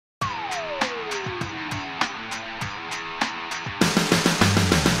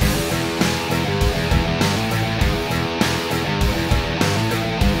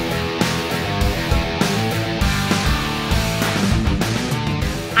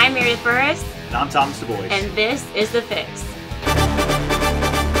I'm Meredith Burris. And I'm Thomas Du Bois. And this is The Fix.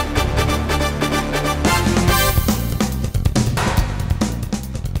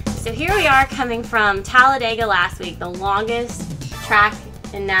 So here we are coming from Talladega last week, the longest track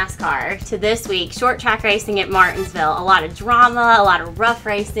in NASCAR, to this week, short track racing at Martinsville. A lot of drama, a lot of rough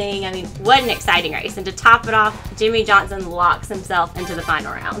racing. I mean, what an exciting race. And to top it off, Jimmie Johnson locks himself into the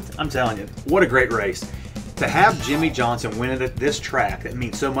final round. I'm telling you, what a great race. To have Jimmie Johnson win it at this track that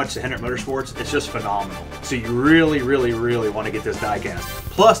means so much to Hendrick Motorsports, it's just phenomenal. So you really, really, really want to get this diecast.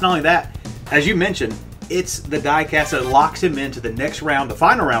 Plus, not only that, as you mentioned, it's the diecast that locks him into the next round, the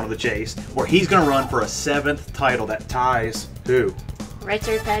final round of the chase, where he's going to run for a 7th title that ties who?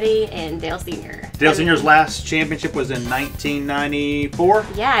 Richard Petty and Dale Sr. Dale Sr.'s last championship was in 1994?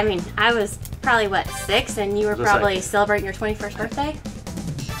 Yeah, I mean, I was probably, 6, and you were probably celebrating your 21st birthday?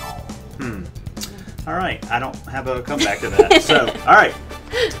 All right, I don't have a comeback to that. So, all right.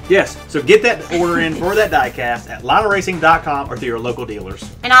 Yes, so get that order in for that diecast at lionelracing.com or through your local dealers.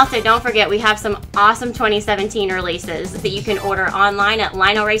 And also, don't forget, we have some awesome 2017 releases that you can order online at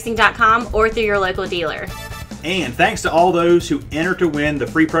lionelracing.com or through your local dealer. And thanks to all those who enter to win the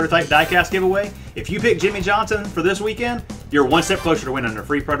free prototype diecast giveaway. If you pick Jimmie Johnson for this weekend, you're one step closer to winning a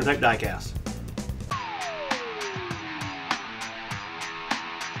free prototype diecast.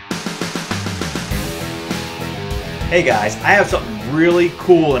 Hey guys, I have something really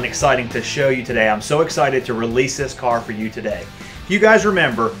cool and exciting to show you today. I'm so excited to release this car for you today. If you guys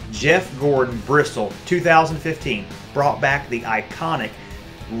remember, Jeff Gordon Bristol 2015 brought back the iconic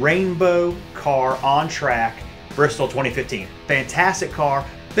rainbow car on track Bristol 2015. Fantastic car,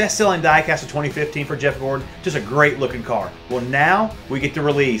 best-selling diecast of 2015 for Jeff Gordon. Just a great looking car. Well, now we get to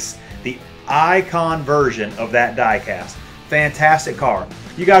release the Icon version of that diecast. Fantastic car.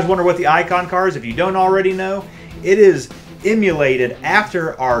 You guys wonder what the Icon car is? If you don't already know, it is emulated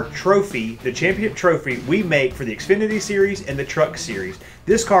after our trophy, the championship trophy we make for the Xfinity Series and the Truck Series.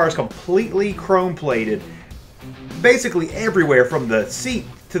 This car is completely chrome plated, basically everywhere, from the seat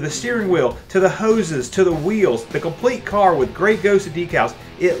to the steering wheel to the hoses to the wheels. The complete car with great ghosted decals.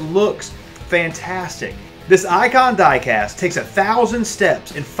 It looks fantastic. This Icon diecast takes 1,000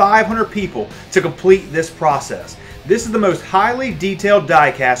 steps and 500 people to complete this process. This is the most highly detailed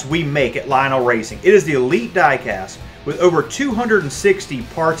diecast we make at Lionel Racing. It is the elite diecast with over 260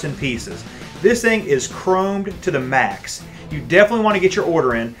 parts and pieces. This thing is chromed to the max. You definitely want to get your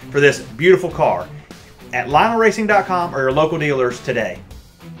order in for this beautiful car at lionelracing.com or your local dealers today.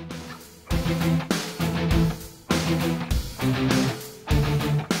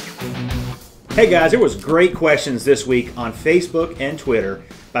 Hey guys, there was great questions this week on Facebook and Twitter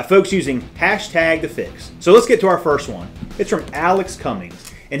by folks using #TheFix. So let's get to our first one. It's from Alex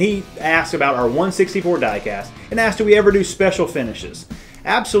Cummings, and he asked about our 164 diecast and asked, do we ever do special finishes?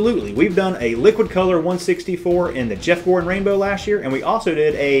 Absolutely. We've done a liquid color 164 in the Jeff Gordon Rainbow last year, and we also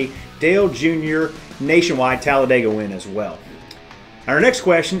did a Dale Jr. Nationwide Talladega win as well. Our next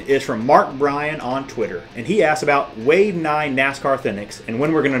question is from Mark Bryan on Twitter, and he asked about Wave 9 NASCAR Authentics and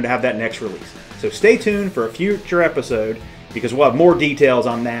when we're going to have that next release. So stay tuned for a future episode because we'll have more details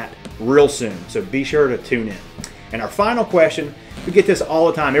on that real soon. So be sure to tune in. And our final question, we get this all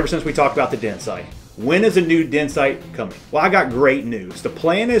the time ever since we talked about the Den site. When is a new Den site coming? Well, I got great news. The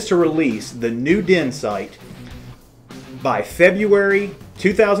plan is to release the new Den site by February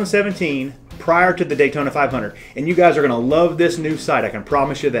 2017, prior to the Daytona 500. And you guys are going to love this new site, I can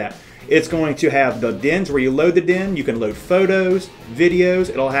promise you that. It's going to have the dens where you load the den, you can load photos, videos,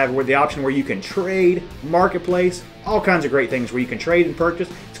 it'll have the option where you can trade, marketplace, all kinds of great things where you can trade and purchase.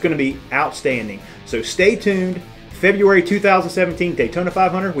 It's going to be outstanding. So stay tuned. February 2017 Daytona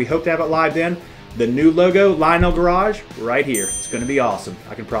 500, we hope to have it live then. The new logo, Lionel Garage, right here. It's going to be awesome,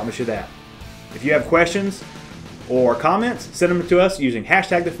 I can promise you that. If you have questions or comments, send them to us using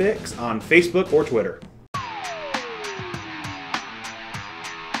 #TheFix on Facebook or Twitter.